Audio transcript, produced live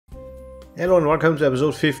Hello and welcome to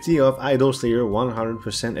episode 50 of Idol Slayer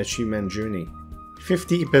 100% Achievement Journey.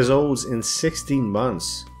 50 episodes in 16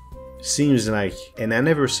 months. Seems like an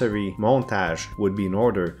anniversary montage would be in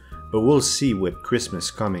order, but we'll see with Christmas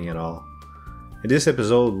coming and all. In this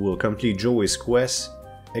episode, we'll complete Joey's quest,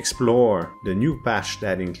 explore the new patch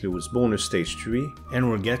that includes bonus stage 3, and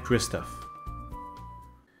we'll get Kristof.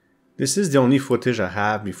 This is the only footage I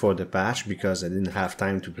have before the patch because I didn't have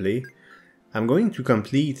time to play. I'm going to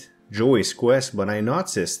complete Joey's quest, but I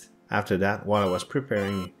noticed after that while I was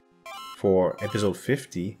preparing for episode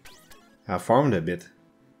 50, I farmed a bit.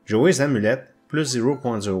 Joey's amulet plus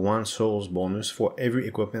 0.01 souls bonus for every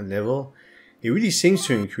equipment level. It really seems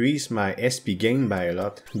to increase my SP gain by a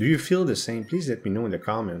lot. Do you feel the same? Please let me know in the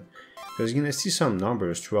comment, because you're gonna see some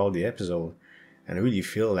numbers throughout the episode and I really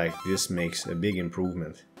feel like this makes a big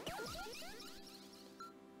improvement.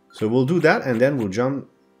 So we'll do that and then we'll jump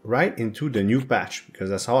right into the new patch, because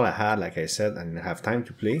that's all I had. Like I said, I didn't have time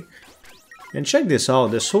to play. And check this out,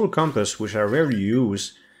 the soul compass, which I rarely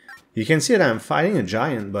use. You can see that I'm fighting a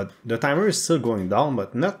giant, but the timer is still going down,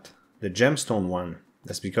 but not the gemstone one.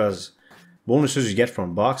 That's because bonuses you get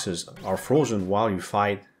from boxes are frozen while you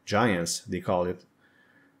fight giants. They call it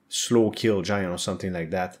slow kill giant or something like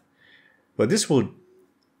that. But this will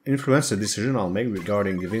influence the decision I'll make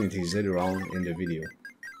regarding divinities later on in the video.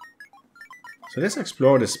 So let's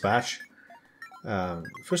explore this patch.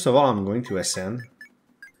 First of all, I'm going to ascend.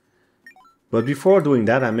 But before doing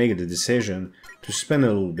that, I made the decision to spend a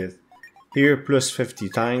little bit. Here, plus 50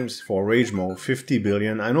 times for rage mode, 50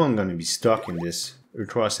 billion. I know I'm going to be stuck in this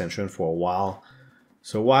Ultra Ascension for a while.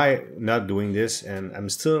 So why not doing this? And I'm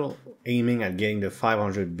still aiming at getting the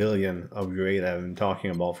 500 billion upgrade I've been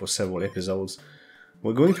talking about for several episodes.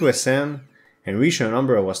 We're going to ascend and reach a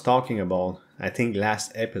number I was talking about, I think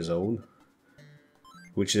last episode,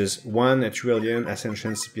 which is 1 trillion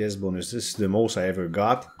Ascension CPS bonus. This is the most I ever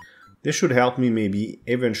got. This should help me maybe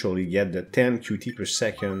eventually get the 10 QT per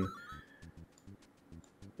second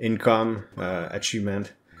income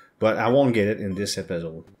achievement, but I won't get it in this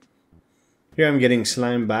episode. Here I'm getting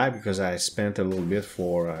slime back because I spent a little bit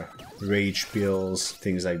for rage pills,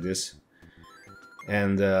 things like this.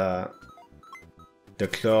 And the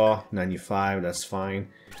claw 95, that's fine.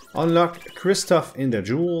 Unlock Kristof in the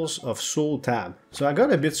Jewels of Soul tab. So I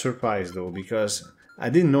got a bit surprised though, because I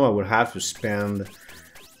didn't know I would have to spend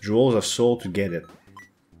Jewels of Soul to get it.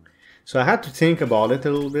 So I had to think about it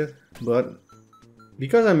a little bit, but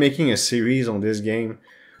because I'm making a series on this game,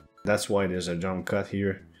 that's why there's a jump cut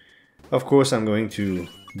here. Of course I'm going to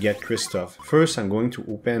get Kristof. First I'm going to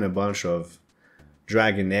open a bunch of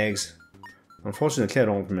dragon eggs. Unfortunately I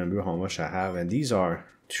don't remember how much I have, and these are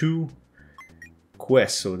 2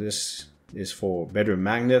 quests. So this is for better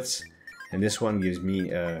magnets, and this one gives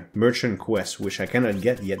me a merchant quest, which I cannot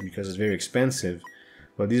get yet because it's very expensive.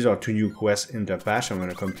 But these are 2 new quests in the patch. I'm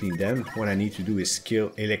going to complete them. What I need to do is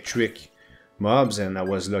kill electric mobs, and I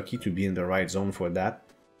was lucky to be in the right zone for that.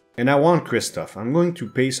 And I want Kristof. I'm going to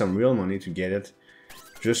pay some real money to get it,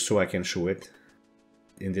 just so I can show it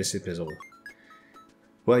in this episode.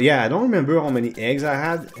 But yeah, I don't remember how many eggs I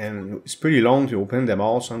had, and it's pretty long to open them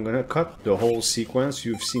all, so I'm going to cut the whole sequence.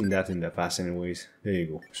 You've seen that in the past anyways. There you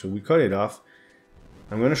go. So we cut it off.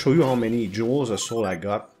 I'm going to show you how many Jewels of Soul I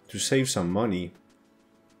got to save some money.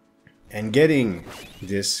 And getting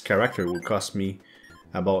this character would cost me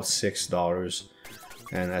about $6.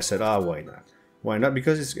 And I said, why not? Why not?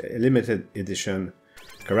 Because it's a limited edition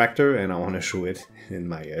character and I want to show it in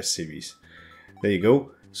my series. There you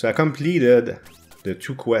go. So I completed the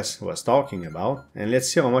 2 quests I was talking about. And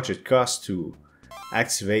let's see how much it costs to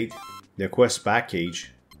activate the quest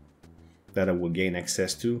package that I will gain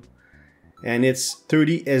access to. And it's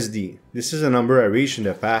 30 SD. This is a number I reached in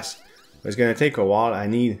the past. It's gonna take a while. I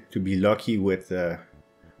need to be lucky with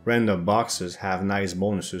random boxes, have nice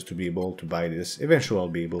bonuses to be able to buy this. Eventually I'll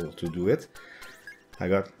be able to do it. I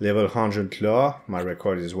got level 100 claw, my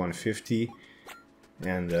record is 150,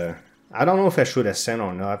 and I don't know if I should ascend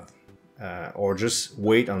or not, or just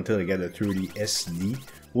wait until I get the 30 SD.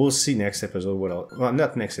 We'll see next episode what I'll, well,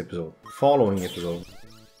 not next episode, following episode,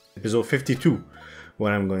 episode 52,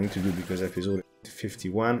 what I'm going to do, because episode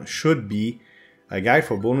 51 should be a guide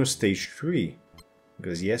for bonus stage 3,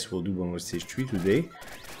 because yes, we'll do bonus stage 3 today.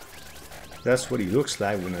 That's what he looks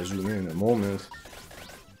like when I zoom in a moment,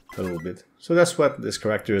 a little bit. So that's what this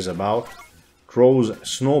character is about. Throws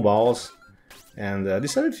snowballs, and I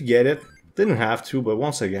decided to get it. Didn't have to, but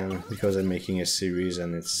once again, because I'm making a series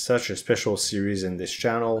and it's such a special series in this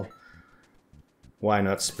channel, why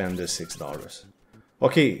not spend the $6?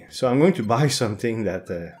 Okay, so I'm going to buy something that,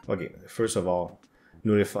 okay, first of all,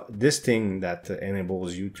 notify this thing that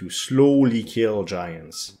enables you to slowly kill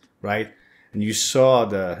giants, right? And you saw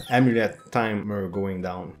the amulet timer going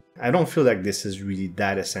down. I don't feel like this is really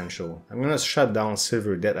that essential. I'm gonna shut down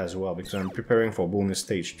Silver Death as well because I'm preparing for bonus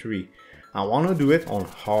stage 3. I want to do it on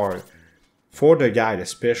hard, for the guide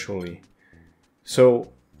especially.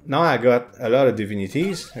 So now I got a lot of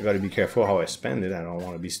divinities. I gotta be careful how I spend it. I don't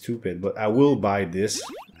want to be stupid, but I will buy this.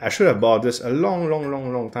 I should have bought this a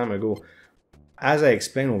long time ago. As I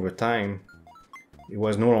explained over time, it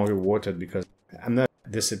was no longer worth it because I'm not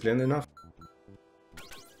disciplined enough.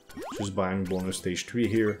 Just buying bonus stage 3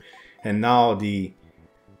 here. And now the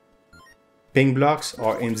ping blocks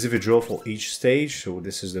are individual for each stage. So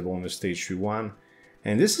this is the bonus stage 3 one.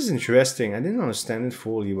 And this is interesting. I didn't understand it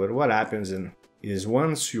fully, but what happens is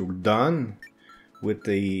once you're done with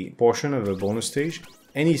the portion of a bonus stage,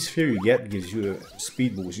 any sphere you get gives you a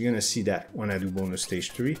speed boost. You're gonna see that when I do bonus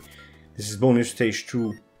stage 3. This is bonus stage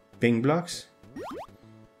 2 ping blocks.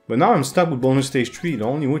 But now I'm stuck with bonus stage 3. The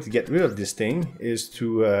only way to get rid of this thing is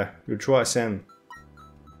to Ultra Ascend.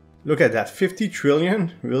 Look at that, 50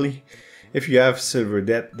 trillion, really? If you have Silver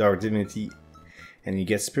Death, Dark Divinity, and you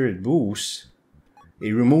get Spirit Boost,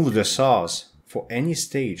 it removes the sauce for any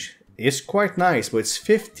stage. It's quite nice, but it's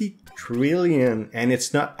 50 trillion and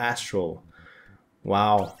it's not astral.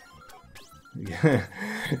 Wow.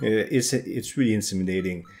 it's really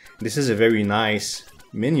intimidating. This is a very nice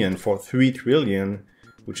minion for 3 trillion,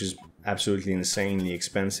 which is absolutely insanely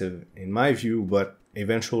expensive in my view, but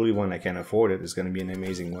eventually when I can afford it, it's going to be an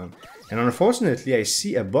amazing one. And unfortunately, I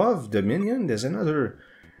see above the minion, there's another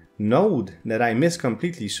node that I missed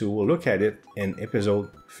completely, so we'll look at it in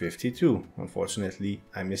episode 52. Unfortunately,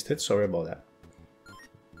 I missed it. Sorry about that.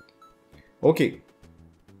 Okay.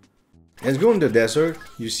 Let's go in the desert.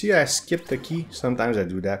 You see I skipped the key. Sometimes I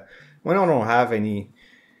do that. When I don't have any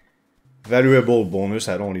valuable bonus,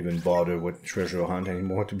 I don't even bother with treasure hunt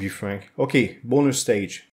anymore, to be frank. Okay, bonus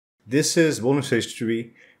stage. This is bonus stage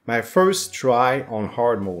 3. My first try on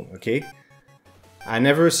hard mode, okay? I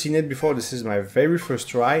never seen it before. This is my very first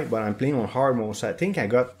try, but I'm playing on hard mode, so I think I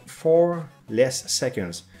got 4 less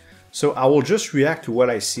seconds. So I will just react to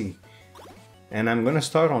what I see. And I'm gonna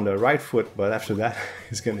start on the right foot, but after that,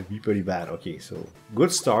 it's gonna be pretty bad. Okay, so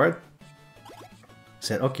good start.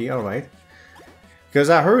 Said, okay, alright. Because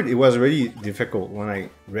I heard it was really difficult when I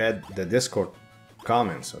read the Discord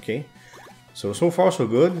comments, okay? So far so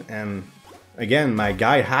good, and again, my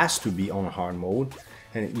guide has to be on hard mode.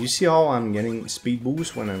 And you see how I'm getting speed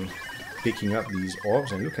boost when I'm picking up these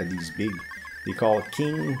orbs, and look at these big, they call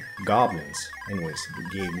King Goblins. Anyways,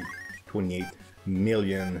 they gave me 28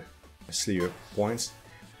 million Slayer points.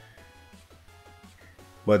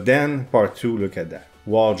 But then part 2, look at that.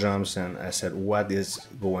 Wall jumps, and I said, what is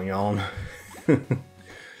going on?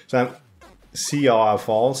 So see how I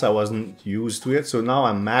falls, I wasn't used to it, so now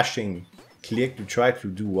I'm mashing click to try to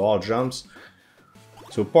do wall jumps.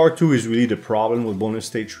 So part 2 is really the problem with bonus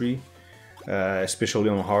stage 3, especially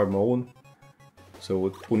on hard mode. So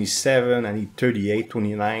with 27, I need 38,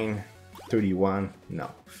 29, 31,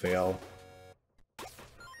 no, fail.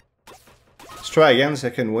 Let's try again,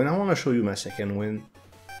 second win. I want to show you my second win.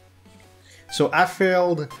 So I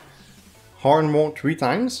failed hard mode 3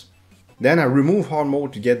 times. Then I remove hard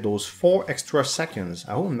mode to get those 4 extra seconds.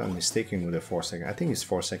 I hope I'm not mistaken with the 4 seconds. I think it's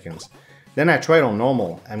 4 seconds. Then I tried on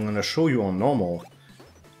normal. I'm going to show you on normal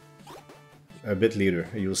a bit later.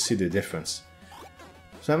 You'll see the difference.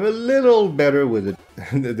 So I'm a little better with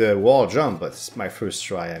the wall jump, but it's my first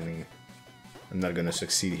try. I mean, I'm not going to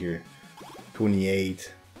succeed here.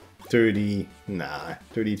 28, 30, nah,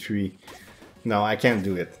 33. No, I can't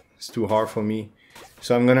do it. It's too hard for me.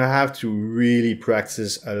 So I'm going to have to really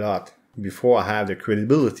practice a lot before I have the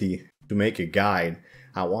credibility to make a guide.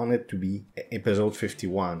 I want it to be episode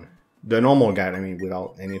 51. The normal guide, I mean,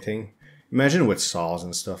 without anything. Imagine with saws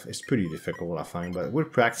and stuff, it's pretty difficult, I find, but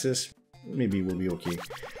with practice, maybe we'll be okay.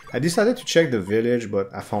 I decided to check the village,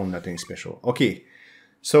 but I found nothing special. Okay,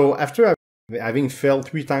 so after having failed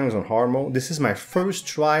 3 times on hard mode, this is my first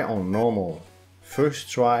try on normal. First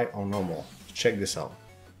try on normal. Check this out.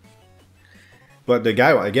 But the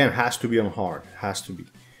guy, again, has to be on hard. Has to be.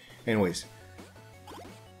 Anyways.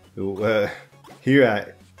 So,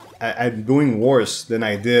 here I'm doing worse than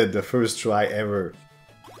I did the first try ever.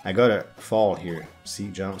 I gotta fall here. See,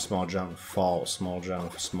 jump, fall, small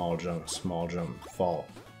jump, small jump, small jump, fall.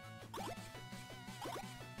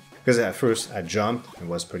 Because at first I jumped, it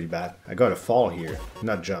was pretty bad. I gotta fall here,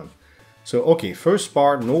 not jump. So, okay, first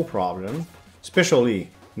part, no problem. Especially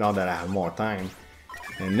now that I have more time.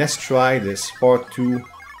 And let's try this part 2.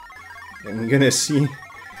 I'm gonna see.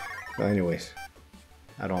 Well, anyways,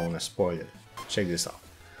 I don't want to spoil it. check this out.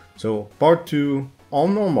 So part 2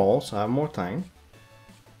 on normal, so I have more time.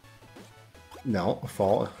 No,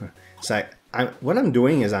 fall. It's like what I'm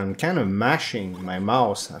doing is I'm kind of mashing my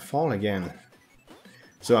mouse. I fall again.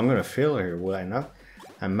 So I'm gonna fail here, will I not?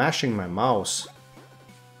 I'm mashing my mouse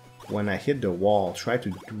when I hit the wall, try to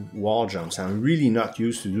do wall jumps. I'm really not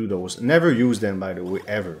used to do those. Never use them, by the way,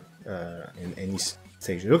 ever in any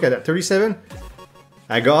stage. Look at that, 37.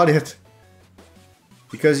 I got it.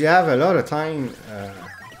 Because you have a lot of time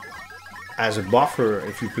as a buffer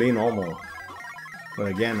if you play normal. But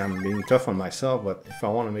again, I'm being tough on myself, but if I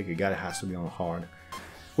want to make a guy, it has to be on hard.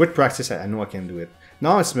 With practice, I know I can do it.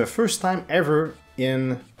 Now it's my first time ever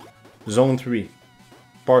in Zone 3,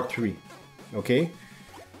 Part 3, okay?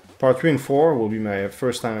 Part 3 and 4 will be my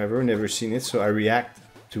first time ever, never seen it, so I react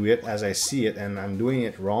to it as I see it, and I'm doing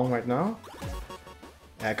it wrong right now.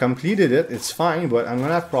 I completed it, it's fine, but I'm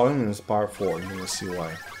gonna have problems in this Part 4, you're gonna see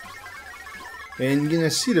why. And you're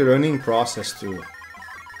gonna see the learning process too.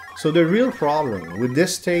 So the real problem with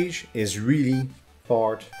this stage is really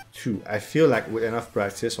Part 2. I feel like with enough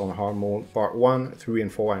practice on hard mode, Part 1, 3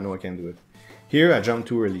 and 4, I know I can do it. Here I jumped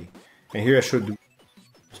too early, and here I should do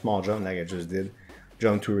small jump like I just did.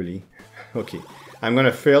 Jump too early. Okay, I'm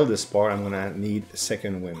gonna fail this part. I'm gonna need a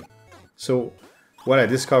second win. So what I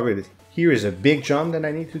discovered here is a big jump that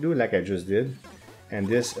I need to do like I just did, and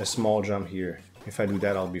this a small jump here. If I do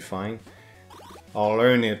that, I'll be fine. I'll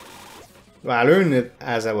learn it. Well, I learned it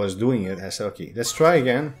as I was doing it. I said, okay, let's try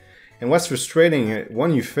again. And what's frustrating,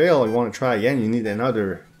 when you fail, you want to try again, you need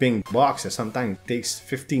another ping box, and sometimes it takes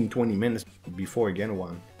 15-20 minutes before you get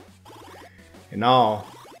one. And now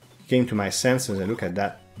came to my senses and look at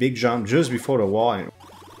that big jump just before the wall, and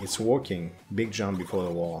it's working. Big jump before the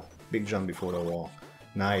wall, big jump before the wall.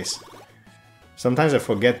 Nice. Sometimes I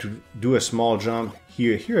forget to do a small jump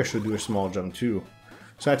here. Here I should do a small jump too.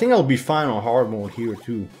 So I think I'll be fine on hard mode here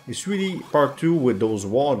too. It's really Part 2 with those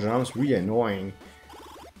wall jumps, really annoying.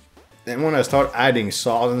 And when I start adding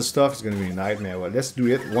saws and stuff, it's gonna be a nightmare. Well, let's do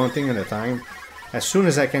it one thing at a time. As soon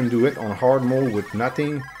as I can do it on hard mode with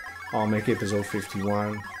nothing, I'll make episode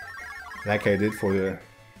 51. Like I did for the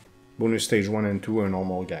bonus stage 1 and 2, a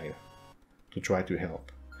normal guide to try to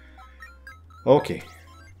help. Okay,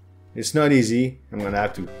 it's not easy. I'm gonna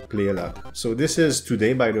have to play a lot. So this is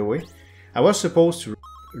today, by the way. I was supposed to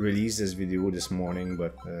release this video this morning,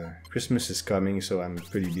 but Christmas is coming, so I'm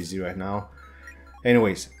pretty busy right now.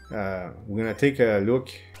 Anyways, we're gonna take a look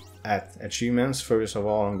at achievements. First of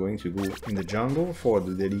all, I'm going to go in the jungle for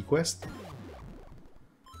the daily quest.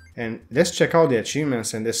 And let's check out the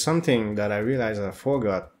achievements, and there's something that I realized I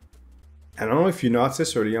forgot. I don't know if you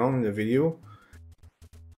noticed early on in the video,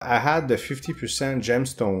 I had the 50%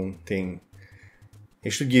 gemstone thing.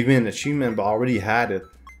 It should give me an achievement, but I already had it.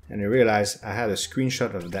 And I realized I had a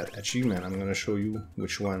screenshot of that achievement. I'm gonna show you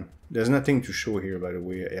which one. There's nothing to show here, by the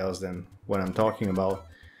way, else than what I'm talking about.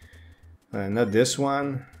 Not this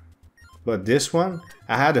one, but this one.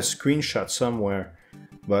 I had a screenshot somewhere,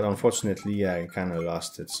 but unfortunately I kind of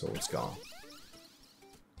lost it, so it's gone.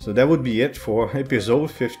 So that would be it for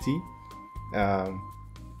episode 50.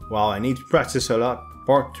 Well, I need to practice a lot.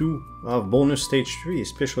 Part 2 of bonus stage 3,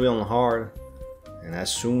 especially on hard. And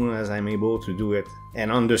as soon as I'm able to do it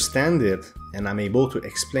and understand it, and I'm able to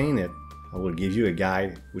explain it, I will give you a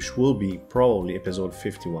guide, which will be probably episode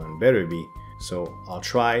 51, better be. So I'll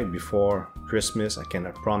try before Christmas. I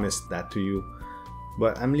cannot promise that to you,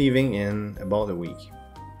 but I'm leaving in about a week.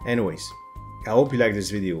 Anyways, I hope you liked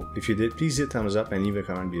this video. If you did, please hit thumbs up and leave a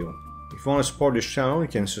comment below. If you want to support this channel, you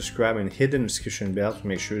can subscribe and hit the notification bell to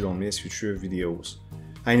make sure you don't miss future videos.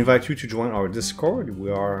 I invite you to join our Discord.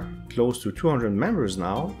 We are close to 200 members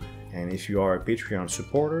now, and if you are a Patreon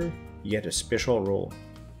supporter, you get a special role.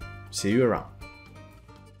 See you around.